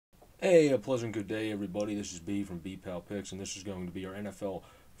Hey, a pleasant good day, everybody. This is B from BPOW Picks, and this is going to be our NFL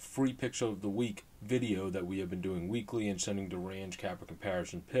Free Picks of the Week video that we have been doing weekly and sending to Range Capper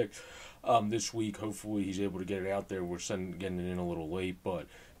Comparison Picks. This week, hopefully, he's able to get it out there. We're getting it in a little late, but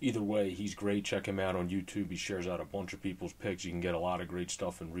either way, he's great. Check him out on YouTube. He shares out a bunch of people's picks. You can get a lot of great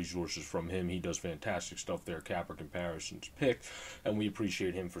stuff and resources from him. He does fantastic stuff there, Capper Comparisons Pick, and we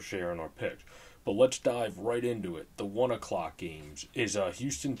appreciate him for sharing our picks. But let's dive right into it. The 1 o'clock games is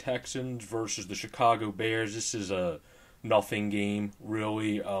Houston Texans versus the Chicago Bears. This is a nothing game,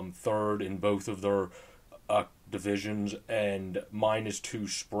 really. Third in both of their divisions and -2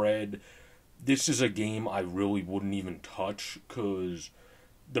 spread. This is a game I really wouldn't even touch because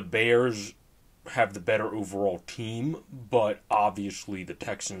the Bears have the better overall team, but obviously the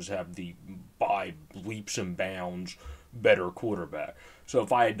Texans have the, by leaps and bounds, better quarterback. So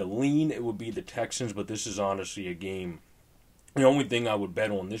if I had to lean, it would be the Texans, but this is honestly a game. The only thing I would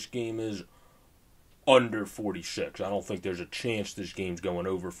bet on this game is under 46. I don't think there's a chance this game's going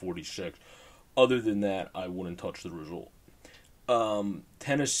over 46. Other than that, I wouldn't touch the result.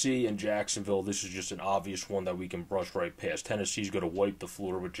 Tennessee and Jacksonville, this is just an obvious one that we can brush right past. Tennessee's going to wipe the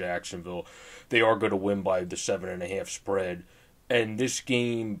floor with Jacksonville. They are going to win by the 7.5 spread. And this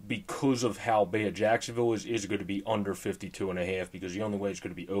game, because of how bad Jacksonville is going to be under 52.5, because the only way it's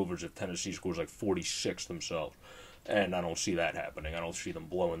going to be over is if Tennessee scores like 46 themselves. And I don't see that happening. I don't see them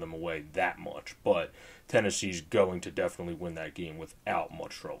blowing them away that much. But Tennessee's going to definitely win that game without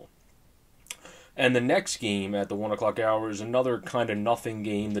much trouble. And the next game at the 1 o'clock hour is another kind of nothing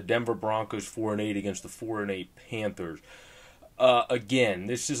game. The Denver Broncos 4-8 against the 4-8 Panthers. Again,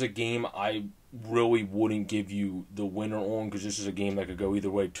 this is a game I really wouldn't give you the winner on because this is a game that could go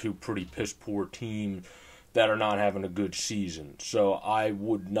either way. Two pretty piss-poor teams that are not having a good season. So I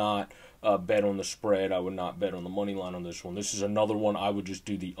would not bet on the spread. I would not bet on the money line on this one. This is another one I would just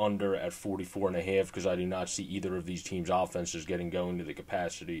do the under at 44.5 because I do not see either of these teams' offenses going to the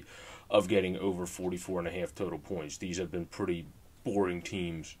capacity of getting over 44.5 total points. These have been pretty boring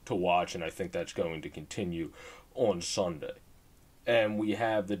teams to watch, and I think that's going to continue on Sunday. And we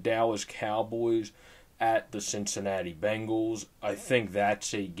have the Dallas Cowboys at the Cincinnati Bengals. I think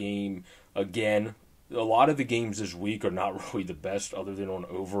that's a game, again, a lot of the games this week are not really the best other than on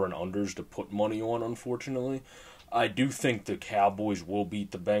over and unders to put money on, unfortunately. I do think the Cowboys will beat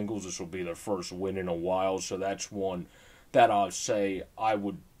the Bengals. This will be their first win in a while, so that's one that I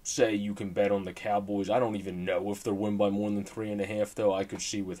would say you can bet on the Cowboys. I don't even know if they'll win by more than 3.5, though. I could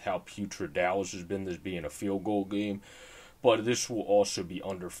see with how putrid Dallas has been, this being a field goal game. But this will also be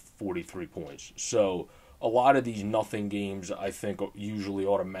under 43 points. So a lot of these nothing games, I think, usually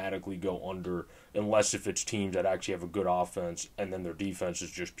automatically go under, unless if it's teams that actually have a good offense and then their defense is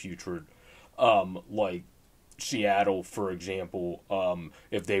just putrid. Like Seattle, for example,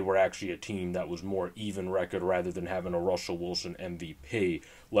 if they were actually a team that was more even record rather than having a Russell Wilson MVP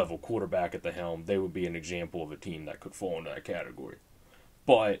level quarterback at the helm, they would be an example of a team that could fall into that category.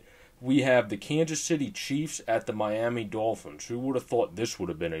 But we have the Kansas City Chiefs at the Miami Dolphins. Who would have thought this would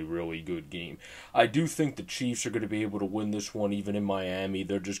have been a really good game? I do think the Chiefs are going to be able to win this one even in Miami.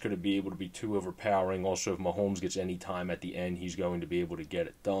 They're just going to be able to be too overpowering. Also, if Mahomes gets any time at the end, he's going to be able to get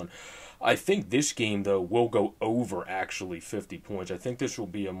it done. I think this game, though, will go over actually 50 points. I think this will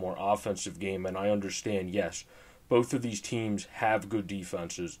be a more offensive game, and I understand, yes, both of these teams have good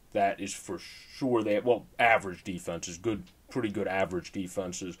defenses. That is for sure. They have, average defenses, pretty good average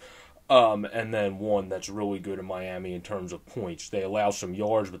defenses. And then one that's really good in Miami in terms of points. They allow some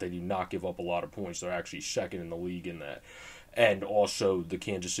yards, but they do not give up a lot of points. They're actually second in the league in that. And also, the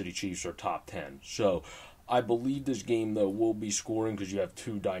Kansas City Chiefs are top 10. So, I believe this game, though, will be scoring because you have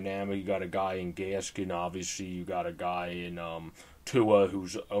two dynamic. You got a guy in Gaskin, obviously. You got a guy in Tua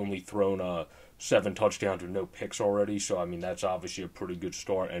who's only thrown 7 touchdowns with no picks already. So, I mean, that's obviously a pretty good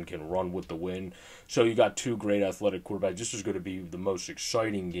start and can run with the win. So, you got two great athletic quarterbacks. This is going to be the most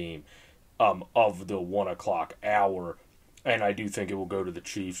exciting game of the 1 o'clock hour. And I do think it will go to the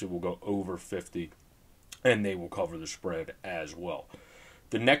Chiefs. It will go over 50. And they will cover the spread as well.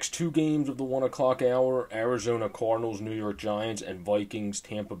 The next two games of the 1 o'clock hour, Arizona Cardinals, New York Giants, and Vikings,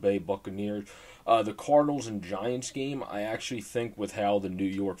 Tampa Bay Buccaneers. The Cardinals and Giants game, I actually think with how the New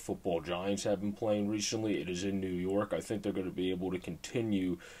York football Giants have been playing recently, it is in New York. I think they're going to be able to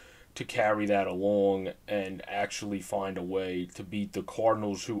continue to carry that along and actually find a way to beat the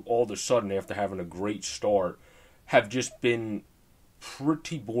Cardinals, who all of a sudden, after having a great start, have just been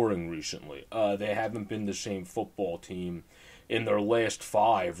pretty boring recently. They haven't been the same football team. In their last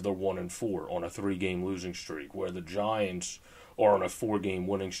 5, they're 1-4 on a 3-game losing streak, where the Giants are on a 4-game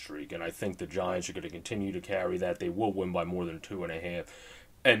winning streak, and I think the Giants are going to continue to carry that. They will win by more than 2.5.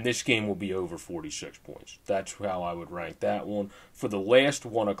 And this game will be over 46 points. That's how I would rank that one. For the last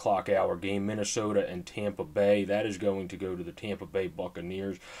 1 o'clock hour game, Minnesota and Tampa Bay, that is going to go to the Tampa Bay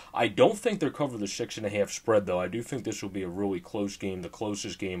Buccaneers. I don't think they'll cover the 6.5 spread, though. I do think this will be a really close game, the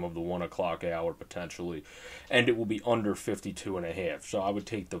closest game of the 1 o'clock hour, potentially. And it will be under 52.5. So I would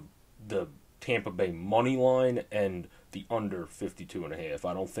take the Tampa Bay money line and the under 52.5.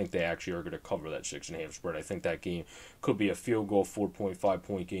 I don't think they actually are going to cover that 6.5 spread. I think that game could be a field goal, 4.5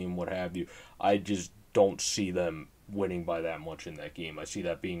 point game, what have you. I just don't see them winning by that much in that game. I see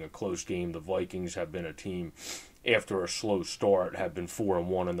that being a close game. The Vikings have been a team, after a slow start, have been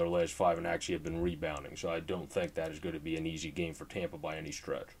 4-1 in their last 5 and actually have been rebounding. So I don't think that is going to be an easy game for Tampa by any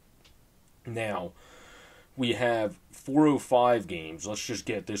stretch. Now, we have 4:05 games. Let's just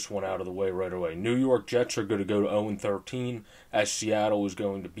get this one out of the way right away. New York Jets are going to go to 0-13 as Seattle is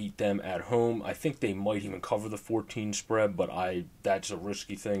going to beat them at home. I think they might even cover the 14 spread, but that's a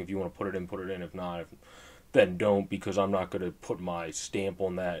risky thing. If you want to put it in, put it in. If not, then don't, because I'm not going to put my stamp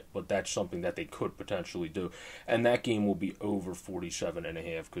on that, but that's something that they could potentially do. And that game will be over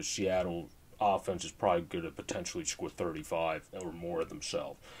 47.5 because Seattle offense is probably going to potentially score 35 or more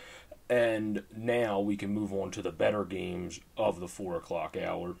themselves. And now we can move on to the better games of the 4 o'clock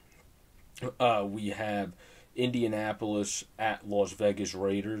hour. We have Indianapolis at Las Vegas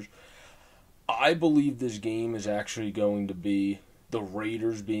Raiders. I believe this game is actually going to be the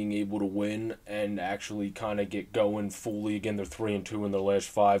Raiders being able to win and actually kind of get going fully. Again, they're 3-2 in their last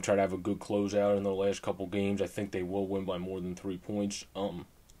 5. Try to have a good closeout in their last couple games. I think they will win by more than 3 points.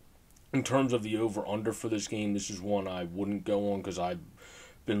 In terms of the over-under for this game, this is one I wouldn't go on because I've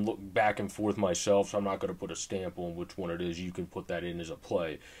been looking back and forth myself, so I'm not going to put a stamp on which one it is. You can put that in as a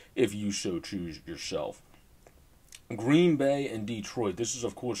play if you so choose yourself. Green Bay and Detroit. This is,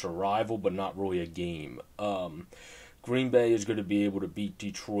 of course, a rival, but not really a game. Green Bay is going to be able to beat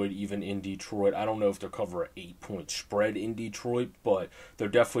Detroit, even in Detroit. I don't know if they'll cover an 8-point spread in Detroit, but they'll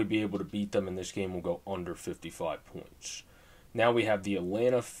definitely be able to beat them, and this game will go under 55 points. Now we have the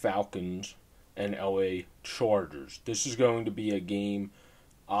Atlanta Falcons and LA Chargers. This is going to be a game,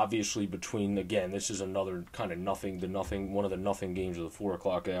 obviously, between, again, this is another kind of one of the nothing games of the 4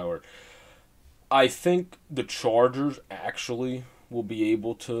 o'clock hour. I think the Chargers actually will be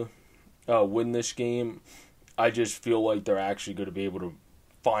able to win this game. I just feel like they're actually going to be able to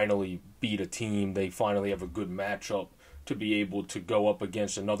finally beat a team. They finally have a good matchup to be able to go up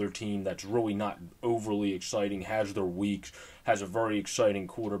against another team that's really not overly exciting, has their weeks, has a very exciting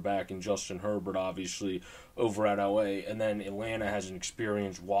quarterback in Justin Herbert, obviously, over at LA. And then Atlanta has an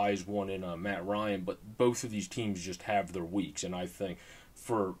experienced, wise one in Matt Ryan. But both of these teams just have their weeks. And I think,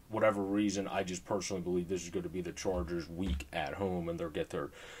 for whatever reason, I just personally believe this is going to be the Chargers' week at home, and they'll get their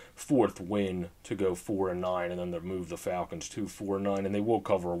 4th win to go 4-9, and then they'll move the Falcons to 4-9, and they will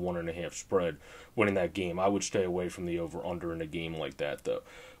cover a 1.5 spread winning that game. I would stay away from the over-under in a game like that, though.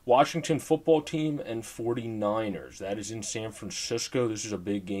 Washington football team and 49ers. That is in San Francisco. This is a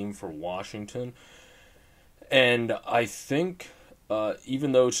big game for Washington. And I think,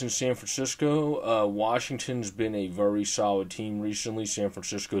 even though it's in San Francisco, Washington's been a very solid team recently. San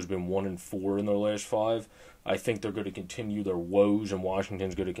Francisco's been 1-4 in their last 5. I think they're going to continue their woes, and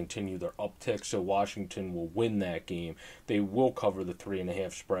Washington's going to continue their uptick, so Washington will win that game. They will cover the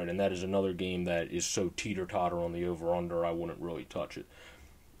 3.5 spread, and that is another game that is so teeter-totter on the over-under, I wouldn't really touch it.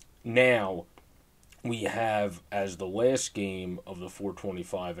 Now, we have, as the last game of the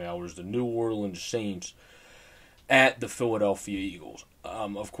 4:25 hours, the New Orleans Saints at the Philadelphia Eagles.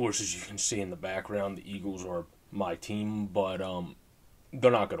 Of course, as you can see in the background, the Eagles are my team, but they're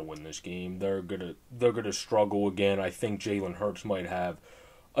not going to win this game. They're gonna struggle again. I think Jalen Hurts might have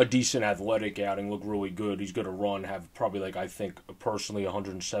a decent athletic outing, look really good. He's going to run, have probably, I think, personally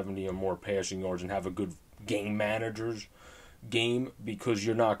 170 or more passing yards, and have a good game manager's game, because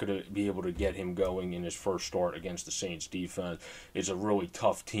you're not going to be able to get him going in his first start against the Saints defense. It's a really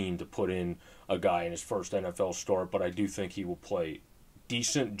tough team to put in a guy in his first NFL start, but I do think he will play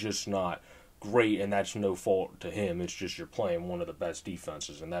decent, just not great, and that's no fault to him. It's just you're playing one of the best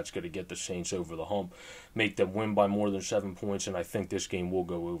defenses, and that's going to get the Saints over the hump, make them win by more than 7 points, and I think this game will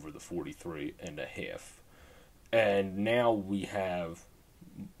go over the 43.5. And now we have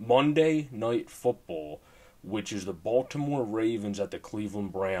Monday Night Football, which is the Baltimore Ravens at the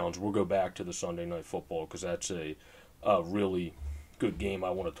Cleveland Browns. We'll go back to the Sunday Night Football because that's a really good game I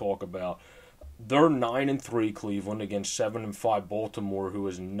want to talk about. They're 9-3 Cleveland against 7-5 Baltimore, who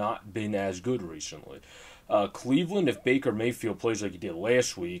has not been as good recently. Cleveland, if Baker Mayfield plays like he did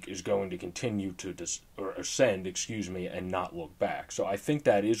last week, is going to continue to ascend, and not look back. So I think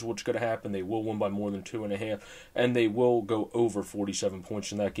that is what's going to happen. They will win by more than 2.5, and they will go over 47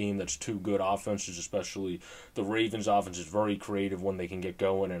 points in that game. That's two good offenses, especially the Ravens' offense is very creative when they can get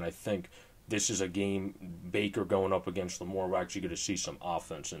going, and I think this is a game, Baker going up against Lamar, we're actually going to see some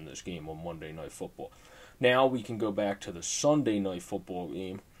offense in this game on Monday Night Football. Now we can go back to the Sunday Night Football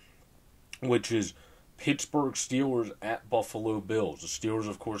game, which is Pittsburgh Steelers at Buffalo Bills. The Steelers,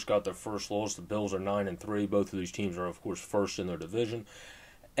 of course, got their first loss. The Bills are 9-3. Both of these teams are, of course, first in their division.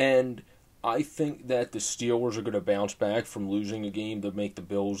 And I think that the Steelers are going to bounce back from losing a game to make the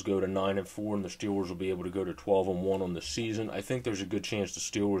Bills go to 9-4, and the Steelers will be able to go to 12-1 on the season. I think there's a good chance the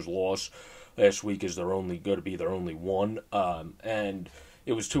Steelers' loss last week is their only one, and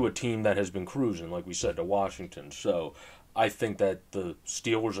it was to a team that has been cruising, like we said, to Washington. So I think that the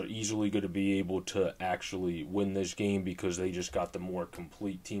Steelers are easily going to be able to actually win this game because they just got the more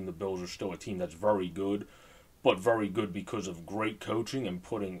complete team. The Bills are still a team that's very good, but very good because of great coaching and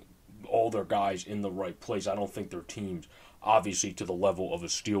putting all their guys in the right place. I don't think their team's obviously to the level of a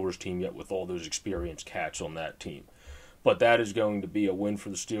Steelers team yet with all those experienced cats on that team. But that is going to be a win for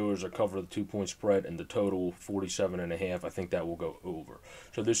the Steelers. I cover the 2-point spread and the total 47.5. I think that will go over.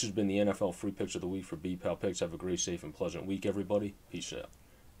 So this has been the NFL Free Picks of the Week for BPOW Picks. Have a great, safe, and pleasant week, everybody. Peace out.